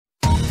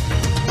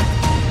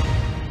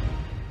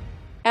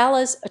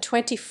ALLAS, a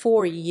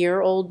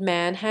 24-year-old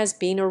man, has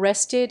been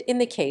arrested in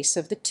the case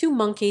of the 2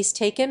 monkeys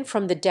taken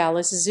from the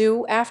Dallas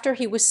Zoo after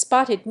he was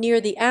spotted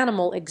near the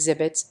animal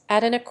exhibits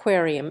at an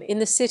aquarium in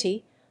the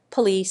city,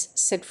 police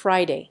said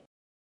Friday.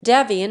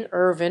 Davion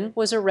Irvin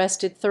was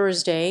arrested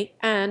Thursday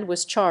and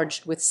was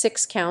charged with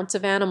 6 counts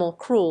of animal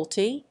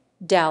cruelty,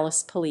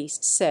 Dallas Police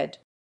said.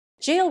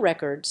 Jail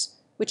records,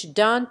 which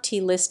Don T.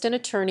 List, an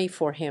attorney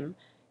for him,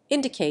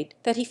 indicate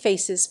that he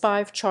faces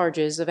 5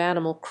 charges of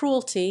animal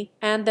cruelty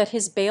and that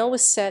his bail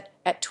was set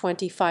at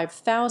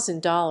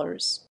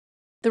 $25,000.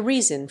 The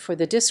reason for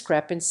the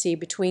discrepancy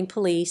between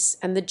police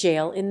and the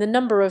jail in the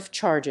number of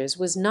charges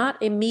was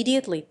not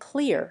immediately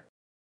clear.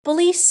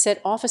 Police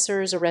said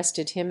officers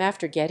arrested him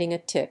after getting a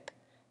tip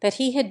that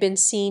he had been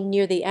seen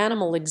near the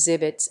animal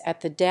exhibits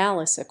at the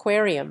Dallas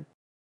Aquarium.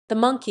 The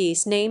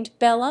monkeys named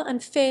Bella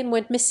and Finn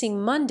went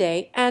missing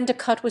Monday, and a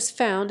cut was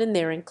found in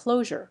their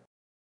enclosure.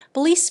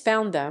 Police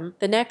found them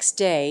the next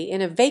day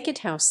in a vacant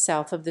house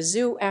south of the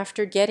zoo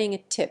after getting a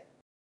tip.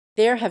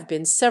 There have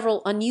been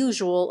several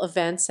unusual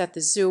events at the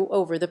zoo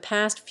over the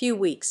past few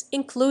weeks,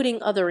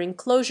 including other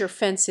enclosure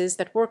fences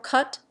that were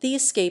cut, the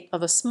escape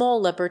of a small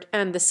leopard,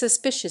 and the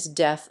suspicious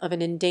death of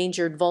an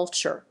endangered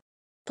vulture.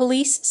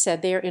 Police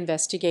said their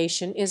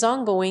investigation is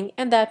ongoing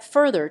and that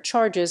further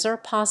charges are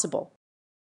possible.